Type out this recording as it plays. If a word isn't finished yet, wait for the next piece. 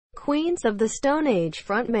Queens of the Stone Age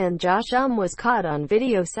frontman Josh Homme was caught on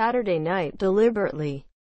video Saturday night deliberately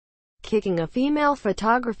kicking a female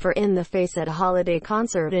photographer in the face at a holiday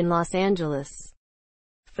concert in Los Angeles.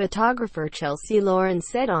 Photographer Chelsea Lauren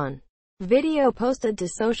said on video posted to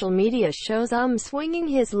social media shows Homme swinging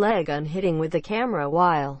his leg on hitting with the camera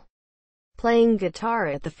while playing guitar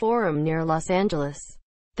at the Forum near Los Angeles.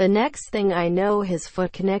 The next thing I know, his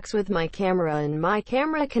foot connects with my camera and my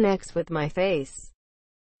camera connects with my face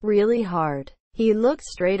really hard. He looked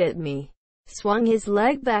straight at me, swung his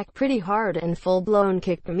leg back pretty hard and full-blown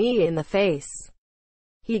kicked me in the face.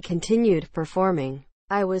 He continued performing.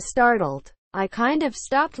 I was startled. I kind of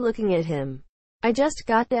stopped looking at him. I just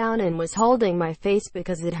got down and was holding my face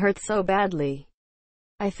because it hurt so badly.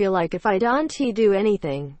 I feel like if I don't do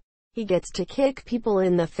anything, he gets to kick people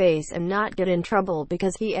in the face and not get in trouble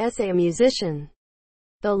because he is a musician.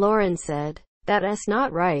 Though Lauren said, "That's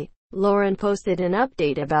not right." Lauren posted an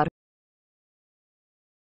update about